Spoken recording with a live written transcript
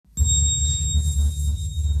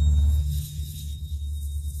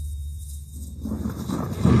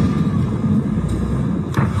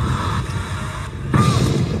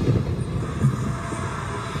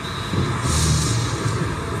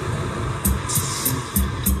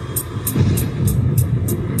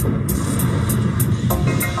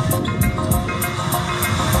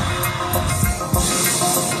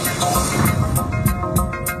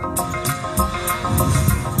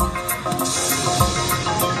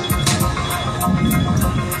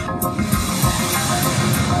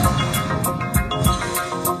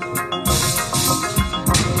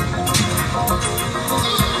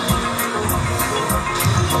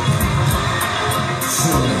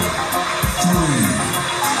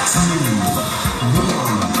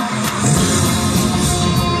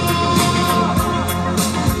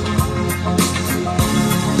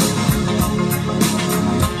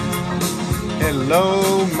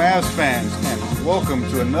Mavs fans, and welcome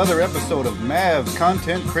to another episode of Mavs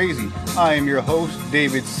Content Crazy. I am your host,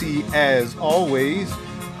 David C., as always.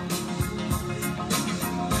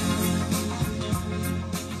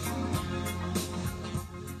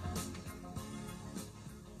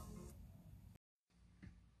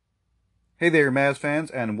 Hey there, Mavs fans,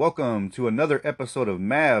 and welcome to another episode of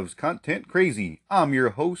Mavs Content Crazy. I'm your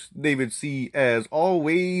host, David C., as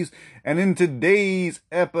always, and in today's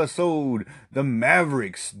episode, the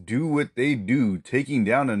Mavericks do what they do, taking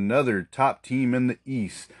down another top team in the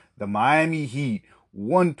East, the Miami Heat,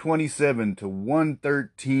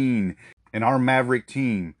 127-113, and our Maverick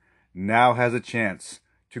team now has a chance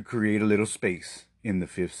to create a little space in the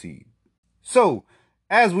 5th seed. So,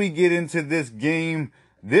 as we get into this game,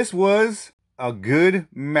 this was a good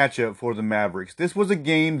matchup for the Mavericks. This was a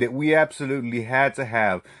game that we absolutely had to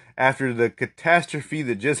have after the catastrophe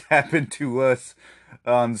that just happened to us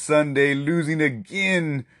on Sunday, losing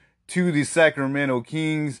again to the Sacramento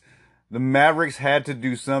Kings. The Mavericks had to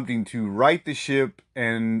do something to right the ship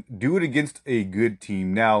and do it against a good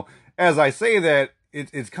team. Now, as I say that,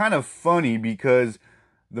 it's kind of funny because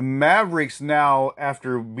the Mavericks now,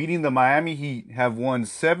 after beating the Miami Heat, have won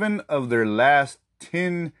 7 of their last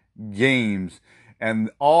 10 games,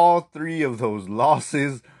 and all 3 of those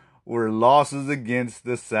losses were losses against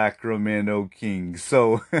the Sacramento Kings.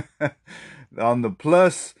 So on the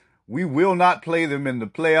plus, we will not play them in the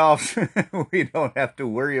playoffs. We don't have to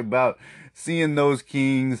worry about seeing those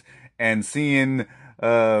Kings and seeing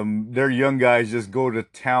their young guys just go to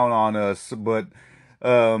town on us. But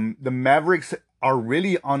the Mavericks are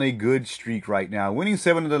really on a good streak right now, winning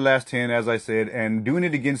 7 of the last 10, as I said, and doing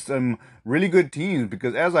it against some really good teams,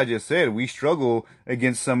 because as I just said, we struggle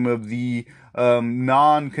against some of the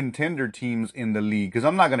non-contender teams in the league, because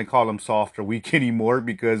I'm not going to call them soft or weak anymore,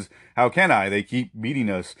 because how can I? They keep beating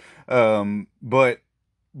us. But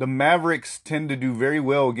the Mavericks tend to do very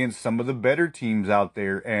well against some of the better teams out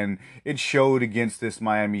there, and it showed against this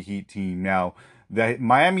Miami Heat team. Now, the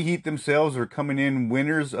Miami Heat themselves are coming in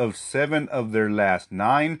winners of 7 of their last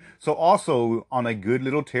 9. So also on a good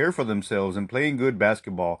little tear for themselves and playing good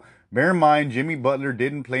basketball. Bear in mind, Jimmy Butler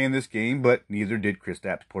didn't play in this game, but neither did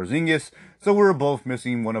Kristaps Porzingis. So we're both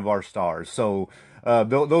missing one of our stars. So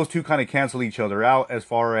those two kind of cancel each other out as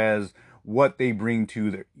far as what they bring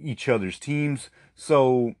to each other's teams.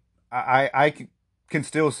 So I can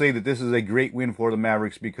still say that this is a great win for the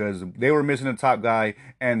Mavericks because they were missing a top guy,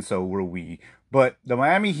 and so were we. But the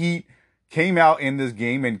Miami Heat came out in this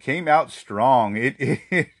game and came out strong.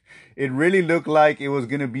 It really looked like it was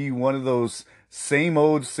going to be one of those same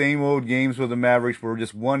old games with the Mavericks where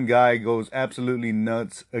just one guy goes absolutely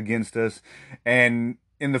nuts against us. And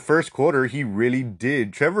in the first quarter, he really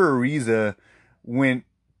did. Trevor Ariza went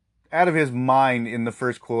out of his mind in the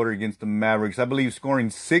first quarter against the Mavericks. I believe scoring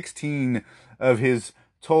 16 of his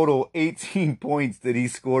total 18 points that he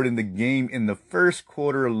scored in the game in the first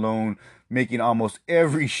quarter alone, making almost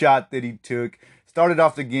every shot that he took. Started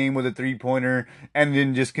off the game with a 3-pointer and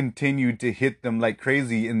then just continued to hit them like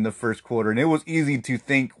crazy in the first quarter. And it was easy to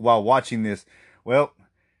think while watching this, well,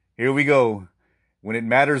 here we go. When it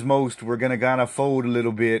matters most, we're going to kind of fold a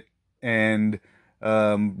little bit and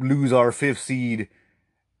lose our 5th seed.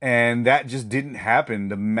 And that just didn't happen.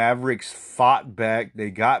 The Mavericks fought back. They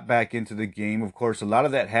got back into the game. Of course, a lot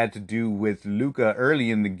of that had to do with Luka early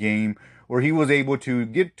in the game, where he was able to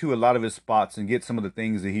get to a lot of his spots and get some of the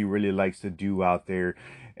things that he really likes to do out there.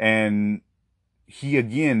 And he,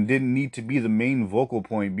 again, didn't need to be the main vocal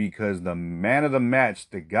point because the man of the match,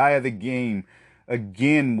 the guy of the game,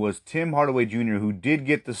 again, was Tim Hardaway Jr., who did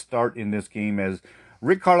get the start in this game as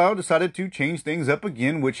Rick Carlisle decided to change things up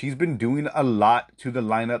again, which he's been doing a lot to the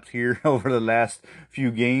lineups here over the last few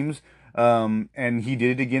games. And he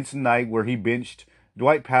did it against tonight where he benched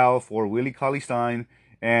Dwight Powell for Willie Cauley-Stein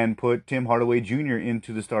and put Tim Hardaway Jr.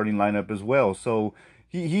 into the starting lineup as well. So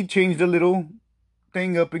he changed a little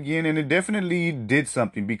thing up again, and it definitely did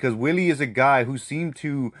something because Willie is a guy who seemed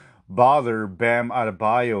to bother Bam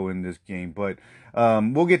Adebayo in this game. But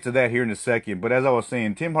we'll get to that here in a second. But as I was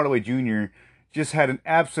saying, Tim Hardaway Jr. just had an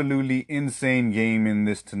absolutely insane game in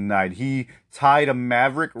this tonight. He tied a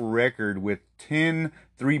Maverick record with 10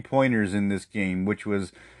 3-pointers in this game, which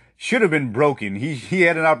should have been broken. He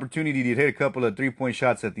had an opportunity to hit a couple of 3-point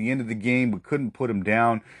shots at the end of the game, but couldn't put them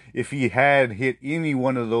down. If he had hit any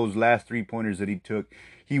one of those last 3-pointers that he took,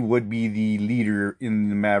 he would be the leader in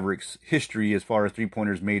the Mavericks history as far as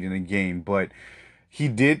 3-pointers made in a game. But he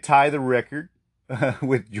did tie the record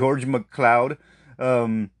with George McLeod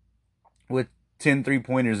with 10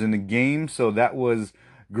 3-pointers in the game. So that was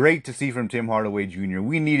great to see from Tim Hardaway Jr.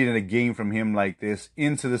 We needed a game from him like this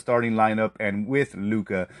into the starting lineup and with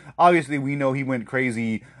Luka. Obviously, we know he went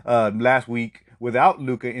crazy last week without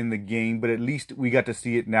Luka in the game, but at least we got to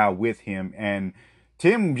see it now with him. And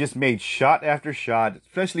Tim just made shot after shot,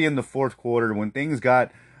 especially in the fourth quarter when things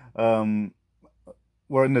got,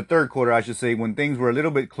 or in the third quarter, I should say, when things were a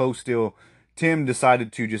little bit close still. Tim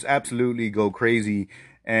decided to just absolutely go crazy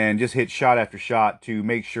and just hit shot after shot to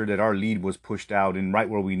make sure that our lead was pushed out and right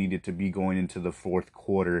where we needed to be going into the fourth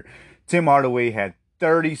quarter. Tim Hardaway had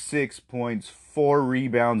 36 points, 4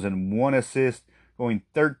 rebounds, and 1 assist, going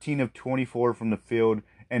 13 of 24 from the field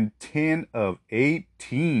and 10 of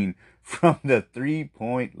 18 from the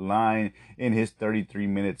three-point line in his 33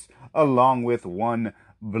 minutes, along with 1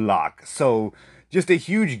 block. So just a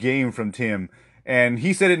huge game from Tim. And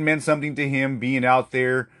he said it meant something to him being out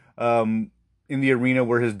there in the arena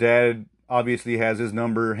where his dad obviously has his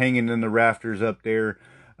number hanging in the rafters up there.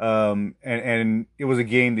 And it was a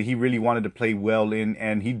game that he really wanted to play well in,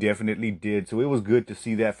 and he definitely did. So it was good to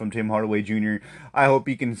see that from Tim Hardaway Jr. I hope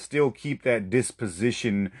he can still keep that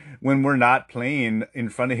disposition when we're not playing in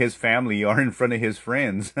front of his family or in front of his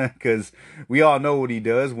friends, because we all know what he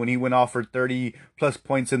does. When he went off for 30-plus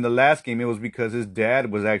points in the last game, it was because his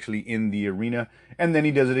dad was actually in the arena, and then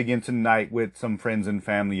he does it again tonight with some friends and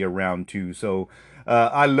family around too. So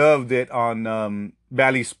I love that on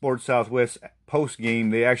Bally Sports Southwest post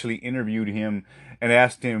game, they actually interviewed him and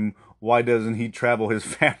asked him why doesn't he travel his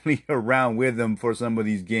family around with him for some of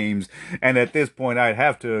these games. And at this point, I'd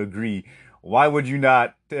have to agree. Why would you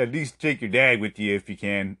not at least take your dad with you if you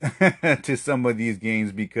can to some of these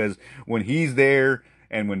games? Because when he's there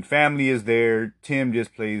and when family is there, Tim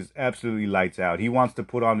just plays absolutely lights out. He wants to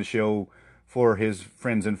put on the show for his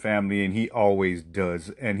friends and family, and he always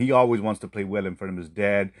does. And he always wants to play well in front of his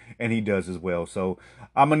dad, and he does as well. So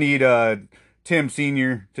I'm going to need Tim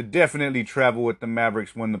Sr. to definitely travel with the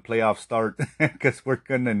Mavericks when the playoffs start, because we're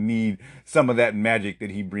going to need some of that magic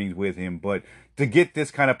that he brings with him. But to get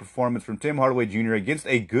this kind of performance from Tim Hardaway Jr. against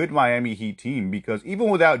a good Miami Heat team, because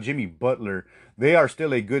even without Jimmy Butler, they are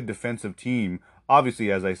still a good defensive team.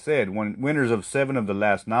 Obviously, as I said, winners of 7 of the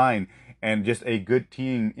last 9, and just a good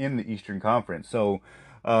team in the Eastern Conference. So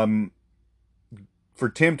for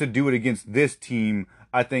Tim to do it against this team,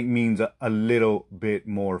 I think means a little bit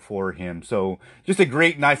more for him. So just a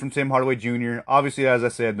great night from Tim Hardaway Jr. Obviously, as I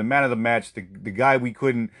said, the man of the match, the guy we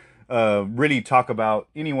couldn't really talk about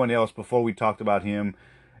anyone else before we talked about him.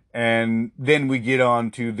 And then we get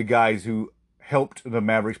on to the guys who helped the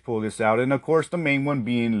Mavericks pull this out. And of course, the main one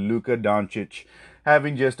being Luka Doncic,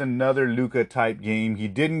 having just another Luka type game. He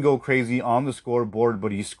didn't go crazy on the scoreboard,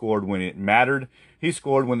 but he scored when it mattered. He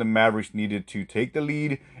scored when the Mavericks needed to take the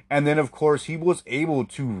lead. And then, of course, he was able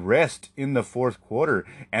to rest in the fourth quarter.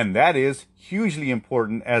 And that is hugely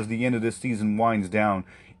important as the end of this season winds down.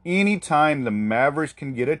 Anytime the Mavericks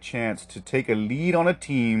can get a chance to take a lead on a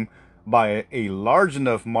team by a large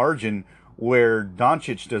enough margin where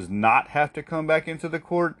Doncic does not have to come back into the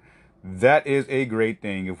court, that is a great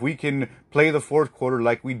thing. If we can play the fourth quarter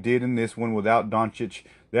like we did in this one without Doncic,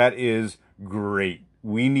 that is great.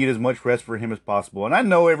 We need as much rest for him as possible. And I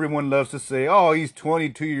know everyone loves to say, oh, he's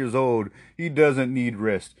 22 years old, he doesn't need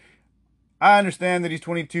rest. I understand that he's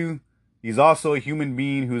 22. He's also a human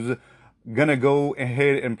being who's going to go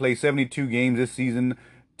ahead and play 72 games this season.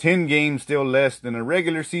 10 games still less than a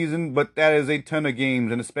regular season, but that is a ton of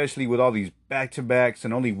games, and especially with all these back-to-backs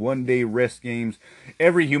and only one-day rest games,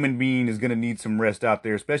 every human being is going to need some rest out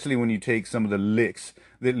there, especially when you take some of the licks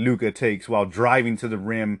that Luka takes while driving to the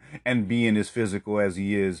rim and being as physical as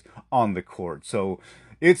he is on the court. So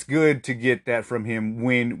it's good to get that from him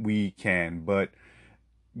when we can. But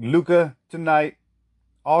Luka tonight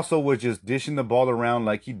also was just dishing the ball around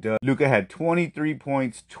like he does. Luka had 23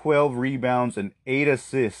 points, 12 rebounds, and 8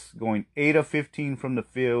 assists, going 8 of 15 from the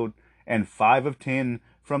field and 5 of 10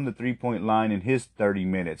 from the three-point line in his 30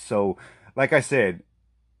 minutes. So, like I said,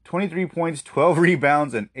 23 points, 12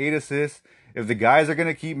 rebounds, and 8 assists. If the guys are going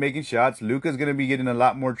to keep making shots, Luka's going to be getting a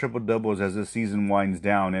lot more triple-doubles as the season winds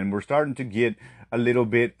down. And we're starting to get a little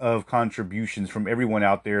bit of contributions from everyone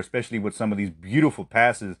out there, especially with some of these beautiful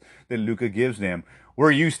passes that Luka gives them.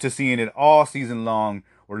 We're used to seeing it all season long,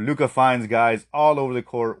 where Luka finds guys all over the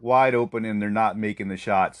court wide open and they're not making the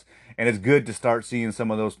shots. And it's good to start seeing some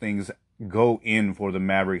of those things go in for the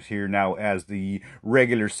Mavericks here now as the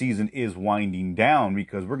regular season is winding down,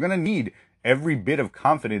 because we're going to need every bit of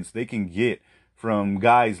confidence they can get from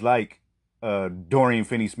guys like Dorian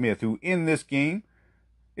Finney-Smith, who in this game,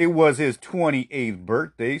 it was his 28th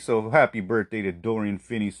birthday, so happy birthday to Dorian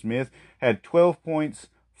Finney-Smith. Had 12 points,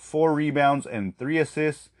 4 rebounds, and 3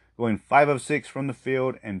 assists. going 5 of 6 from the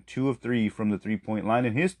field and 2 of 3 from the three-point line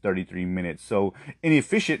in his 33 minutes. So an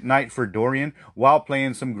efficient night for Dorian while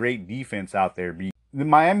playing some great defense out there. The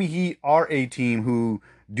Miami Heat are a team who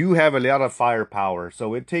do have a lot of firepower,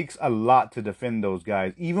 so it takes a lot to defend those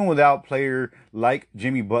guys, even without player like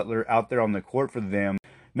Jimmy Butler out there on the court for them.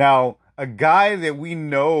 Now, a guy that we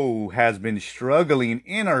know has been struggling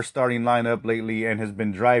in our starting lineup lately and has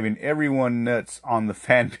been driving everyone nuts on the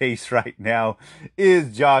fan base right now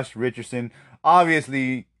is Josh Richardson.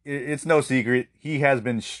 Obviously, it's no secret he has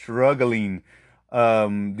been struggling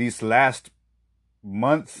these last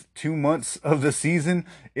month, 2 months of the season.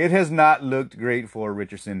 It has not looked great for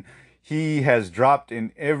Richardson. He has dropped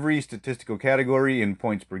in every statistical category in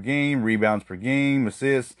points per game, rebounds per game,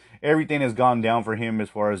 assists. Everything has gone down for him as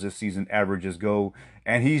far as this season averages go.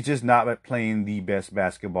 And he's just not playing the best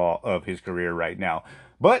basketball of his career right now.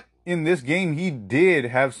 But in this game, he did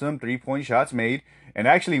have some three-point shots made and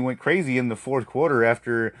actually went crazy in the fourth quarter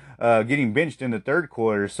after getting benched in the third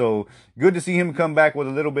quarter. So good to see him come back with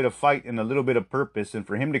a little bit of fight and a little bit of purpose, and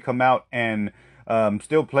for him to come out and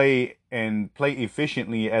still play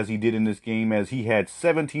efficiently as he did in this game, as he had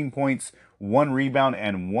 17 points, 1 rebound,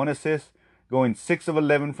 and 1 assist, going 6 of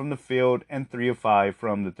 11 from the field and 3 of 5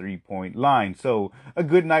 from the three-point line. So a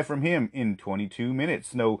good night from him in 22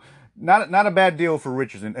 minutes. No, not a bad deal for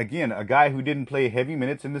Richardson. Again, a guy who didn't play heavy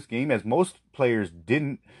minutes in this game, as most players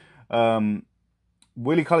didn't.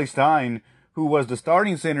 Willie Cauley-Stein, who was the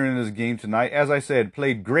starting center in this game tonight, as I said,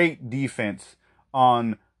 played great defense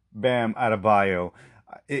on Bam Adebayo.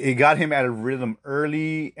 It got him out of rhythm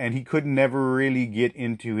early, and he could never really get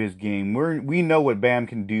into his game. We know what Bam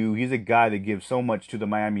can do. He's a guy that gives so much to the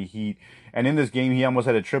Miami Heat. And in this game, he almost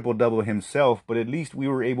had a triple-double himself, but at least we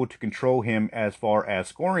were able to control him as far as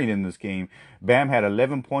scoring in this game. Bam had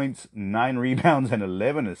 11 points, 9 rebounds, and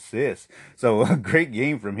 11 assists. So a great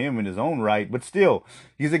game from him in his own right. But still,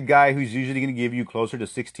 he's a guy who's usually going to give you closer to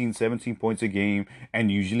 16, 17 points a game,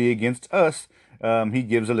 and usually against us, he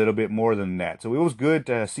gives a little bit more than that. So it was good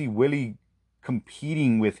to see Willie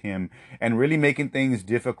competing with him and really making things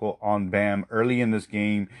difficult on Bam early in this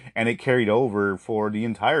game, and it carried over for the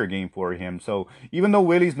entire game for him. So even though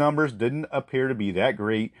Willie's numbers didn't appear to be that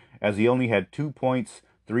great, as he only had 2 points,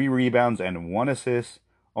 3 rebounds, and 1 assist,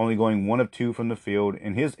 only going 1 of 2 from the field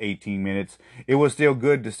in his 18 minutes, it was still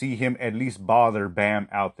good to see him at least bother Bam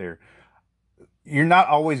out there. You're not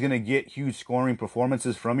always going to get huge scoring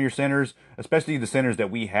performances from your centers, especially the centers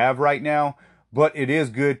that we have right now. But it is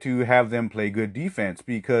good to have them play good defense,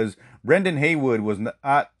 because Brendan Haywood was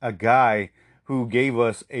not a guy who gave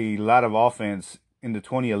us a lot of offense in the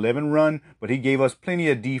 2011 run, but he gave us plenty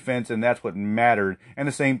of defense, and that's what mattered. And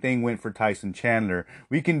the same thing went for Tyson Chandler.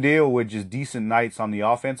 We can deal with just decent nights on the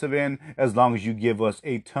offensive end as long as you give us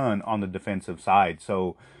a ton on the defensive side.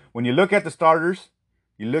 So when you look at the starters,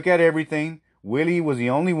 you look at everything, Willie was the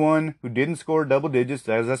only one who didn't score double digits.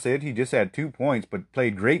 As I said, he just had 2 points, but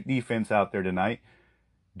played great defense out there tonight.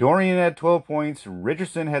 Dorian had 12 points.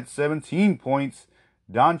 Richardson had 17 points.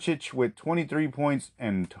 Doncic with 23 points.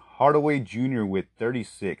 And Hardaway Jr. with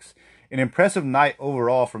 36. An impressive night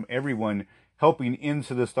overall from everyone helping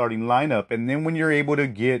into the starting lineup. And then when you're able to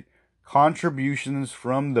get contributions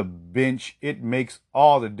from the bench, it makes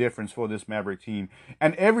all the difference for this Maverick team.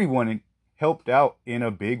 And everyone helped out in a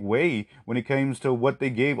big way when it comes to what they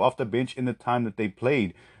gave off the bench in the time that they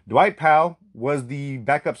played. Dwight Powell was the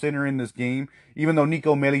backup center in this game, even though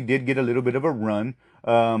Nico Melli did get a little bit of a run.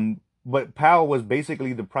 But Powell was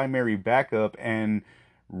basically the primary backup and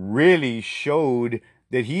really showed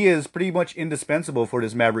that he is pretty much indispensable for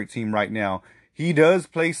this Maverick team right now. He does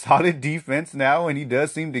play solid defense now, and he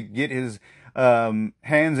does seem to get his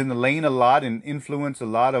hands in the lane a lot and influence a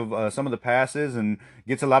lot of some of the passes, and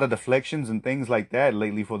gets a lot of deflections and things like that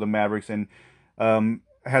lately for the Mavericks, and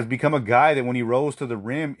has become a guy that when he rolls to the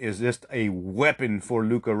rim is just a weapon for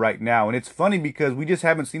Luka right now. And it's funny because we just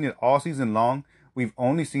haven't seen it all season long. We've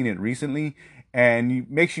only seen it recently, and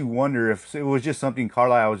it makes you wonder if it was just something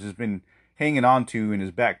Carlisle has just been hanging on to in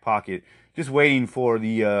his back pocket, just waiting for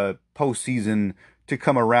the postseason to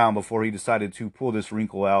come around before he decided to pull this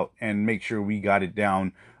wrinkle out and make sure we got it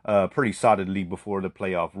down pretty solidly before the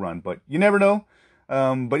playoff run. But you never know.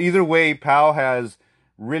 But either way, Powell has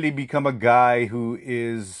really become a guy who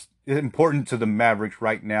is important to the Mavericks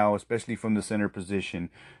right now, especially from the center position.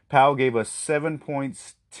 Powell gave us 7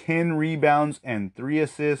 points, 10 rebounds, and 3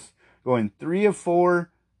 assists, going 3 of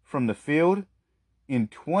 4 from the field in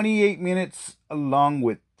 28 minutes, along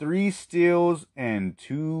with 3 steals and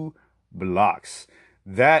 2 blocks.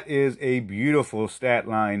 That is a beautiful stat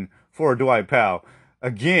line for Dwight Powell.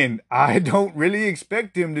 again, I don't really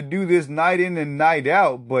expect him to do this night in and night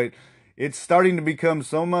out, but it's starting to become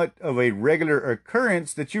so much of a regular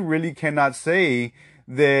occurrence that you really cannot say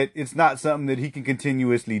that it's not something that he can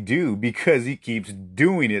continuously do because he keeps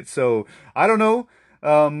doing it. So I don't know.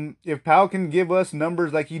 If Powell can give us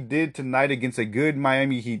numbers like he did tonight against a good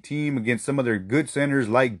Miami Heat team, against some of their good centers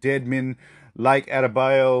like Dedmon, like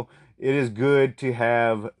Adebayo, it is good to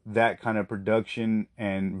have that kind of production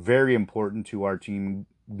and very important to our team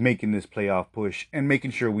making this playoff push and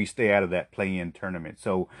making sure we stay out of that play-in tournament.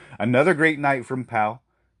 So another great night from Powell.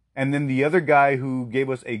 And then the other guy who gave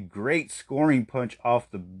us a great scoring punch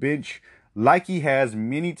off the bench, like he has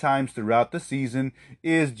many times throughout the season,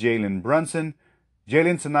 is Jalen Brunson.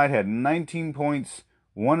 Jalen tonight had 19 points,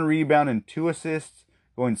 1 rebound, and 2 assists,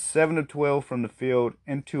 going 7 of 12 from the field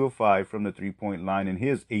and 2 of 5 from the three-point line in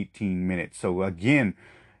his 18 minutes. So again,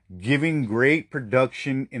 giving great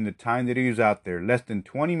production in the time that he was out there. Less than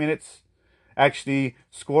 20 minutes. Actually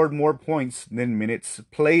scored more points than minutes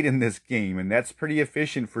played in this game, and that's pretty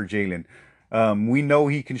efficient for Jalen. We know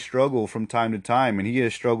he can struggle from time to time, and he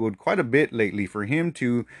has struggled quite a bit lately. For him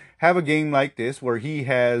to have a game like this where he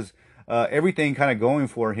has everything kind of going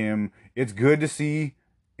for him, it's good to see,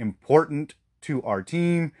 important to our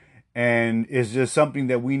team, and it's just something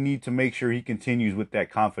that we need to make sure he continues with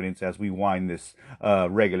that confidence as we wind this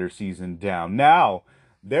regular season down. Now,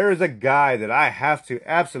 there is a guy that I have to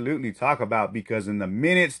absolutely talk about because in the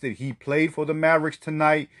minutes that he played for the Mavericks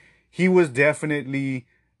tonight, he was definitely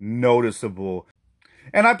noticeable.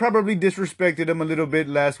 And I probably disrespected him a little bit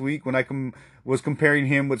last week when I was comparing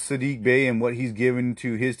him with Saddiq Bey and what he's given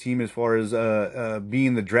to his team as far as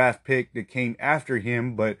being the draft pick that came after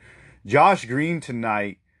him. But Josh Green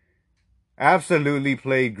tonight absolutely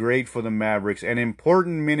played great for the Mavericks, and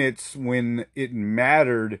important minutes when it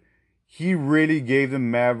mattered. He really gave the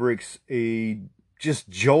Mavericks a just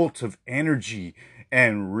jolt of energy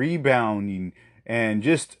and rebounding and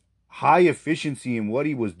just high efficiency in what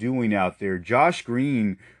he was doing out there. Josh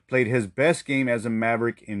Green played his best game as a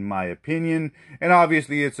Maverick, in my opinion. And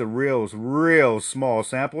obviously it's a real small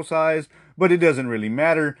sample size, but it doesn't really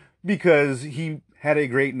matter because he had a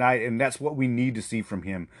great night, and that's what we need to see from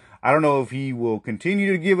him. I don't know if he will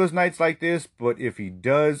continue to give us nights like this, but if he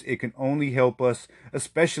does, it can only help us,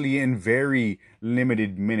 especially in very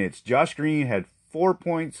limited minutes. Josh Green had 4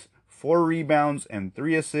 points, 4 rebounds, and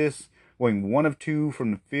 3 assists, going 1 of 2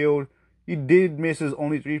 from the field. He did miss his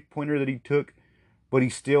only three-pointer that he took, but he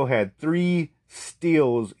still had 3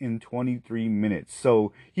 steals in 23 minutes.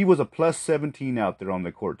 So he was a plus 17 out there on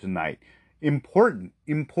the court tonight. Important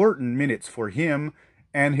minutes for him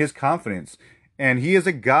and his confidence. And he is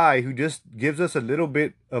a guy who just gives us a little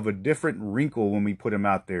bit of a different wrinkle when we put him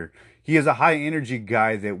out there. He is a high energy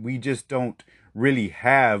guy that we just don't really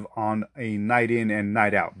have on a night in and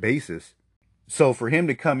night out basis. So for him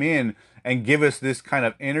to come in and give us this kind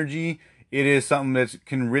of energy, it is something that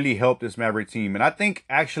can really help this Maverick team. And I think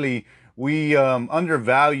actually we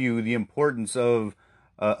undervalue the importance of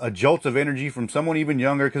a jolt of energy from someone even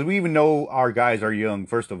younger, because we even know our guys are young.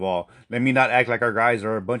 First of all, let me not act like our guys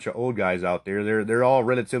are a bunch of old guys out there. They're all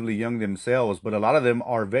relatively young themselves, but a lot of them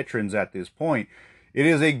are veterans at this point. It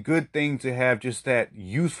is a good thing to have just that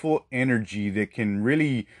youthful energy that can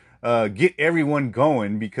really get everyone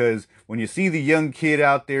going, because when you see the young kid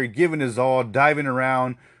out there giving his all, diving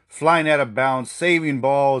around, flying out of bounds, saving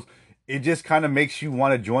balls, it just kind of makes you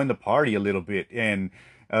want to join the party a little bit and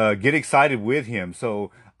get excited with him. So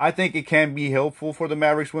I think it can be helpful for the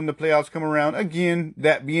Mavericks when the playoffs come around. Again,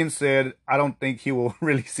 that being said, I don't think he will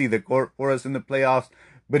really see the court for us in the playoffs.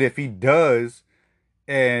 But if he does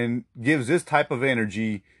and gives this type of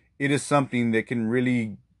energy, it is something that can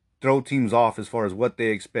really throw teams off as far as what they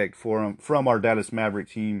expect from our Dallas Maverick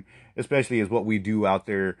team, especially as what we do out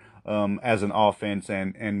there as an offense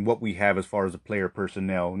and what we have as far as the player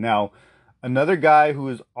personnel. Now, another guy who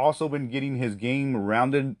has also been getting his game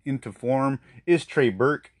rounded into form is Trey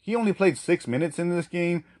Burke. He only played 6 minutes in this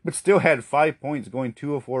game, but still had 5 points, going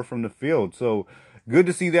 2 of 4 from the field. So good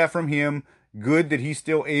to see that from him. Good that he's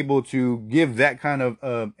still able to give that kind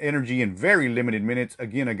of energy in very limited minutes.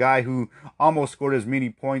 Again, a guy who almost scored as many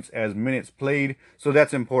points as minutes played. So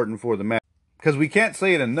that's important for the match, because we can't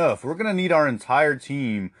say it enough. We're going to need our entire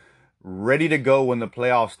team ready to go when the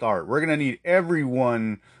playoffs start. We're going to need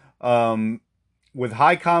everyone with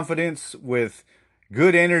high confidence, with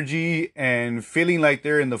good energy, and feeling like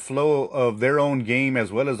they're in the flow of their own game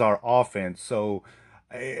as well as our offense. So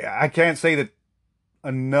I can't say that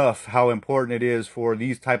enough how important it is for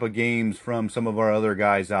these type of games from some of our other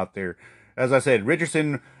guys out there. As I said,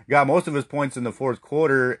 Richardson got most of his points in the fourth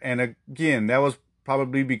quarter, and again, that was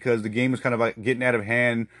probably because the game is kind of like getting out of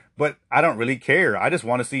hand, but I don't really care. I just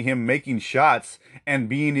want to see him making shots and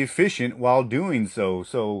being efficient while doing so.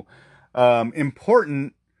 So,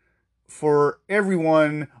 important for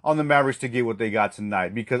everyone on the Mavericks to get what they got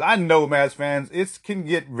tonight, because I know, Mavs fans, it can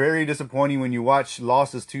get very disappointing when you watch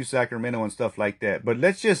losses to Sacramento and stuff like that. But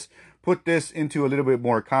let's just put this into a little bit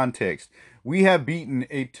more context. We have beaten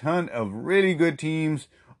a ton of really good teams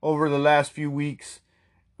over the last few weeks,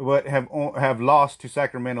 but have lost to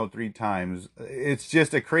Sacramento 3 times. It's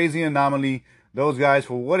just a crazy anomaly. Those guys,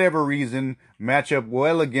 for whatever reason, match up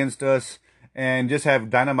well against us and just have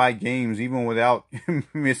dynamite games even without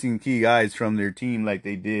missing key guys from their team like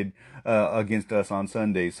they did against us on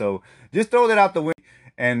Sunday. So just throw that out the window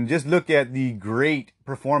and just look at the great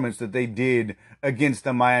performance that they did against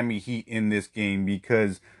the Miami Heat in this game,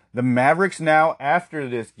 because the Mavericks now, after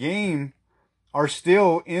this game, are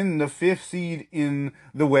still in the 5th seed in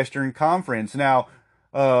the Western Conference. Now,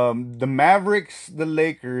 the Mavericks, the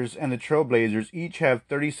Lakers, and the Trailblazers each have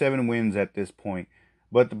 37 wins at this point.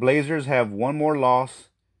 But the Blazers have one more loss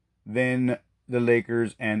than the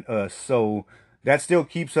Lakers and us. So that still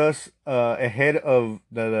keeps us ahead of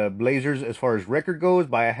the Blazers as far as record goes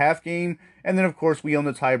by a half game. And then, of course, we own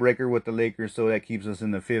the tiebreaker with the Lakers, so that keeps us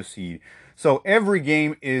in the 5th seed. So every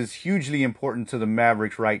game is hugely important to the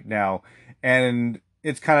Mavericks right now. And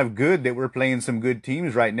it's kind of good that we're playing some good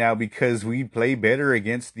teams right now, because we play better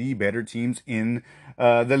against the better teams in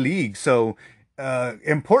the league. So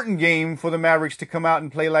important game for the Mavericks to come out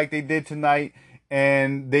and play like they did tonight.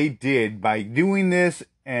 And they did, by doing this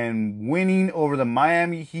and winning over the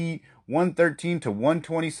Miami Heat 113 to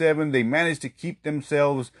 127. They managed to keep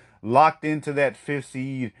themselves locked into that 5th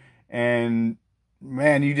seed. And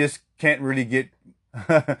man, you just can't really get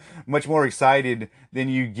much more excited than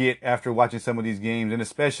you get after watching some of these games, and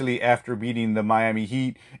especially after beating the Miami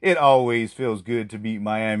Heat. It always feels good to beat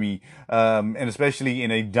Miami, and especially in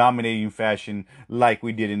a dominating fashion like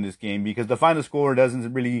we did in this game, because the final score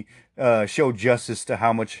doesn't really show justice to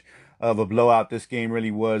how much of a blowout this game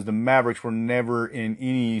really was. The Mavericks were never in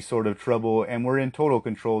any sort of trouble and were in total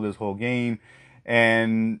control this whole game,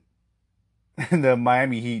 and the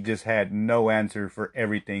Miami Heat just had no answer for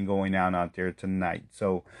everything going on out there tonight.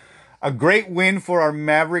 So a great win for our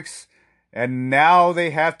Mavericks. And now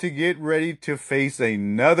they have to get ready to face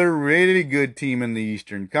another really good team in the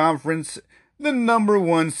Eastern Conference, the number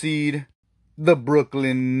 1 seed, the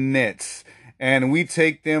Brooklyn Nets. And we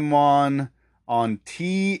take them on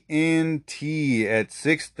TNT at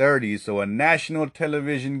 6:30. So a national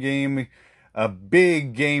television game. A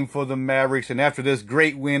big game for the Mavericks. And after this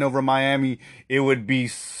great win over Miami, it would be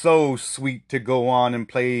so sweet to go on and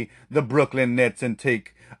play the Brooklyn Nets and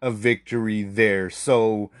take a victory there.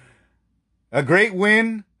 So a great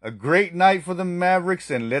win, a great night for the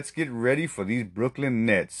Mavericks, and let's get ready for these Brooklyn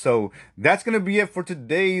Nets. So that's going to be it for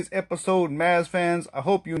today's episode, Mavs fans. I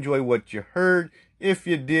hope you enjoy what you heard. If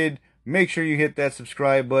you did, make sure you hit that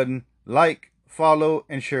subscribe button, like, follow,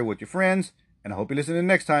 and share with your friends. And I hope you listen in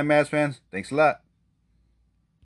next time, Mavs fans. Thanks a lot.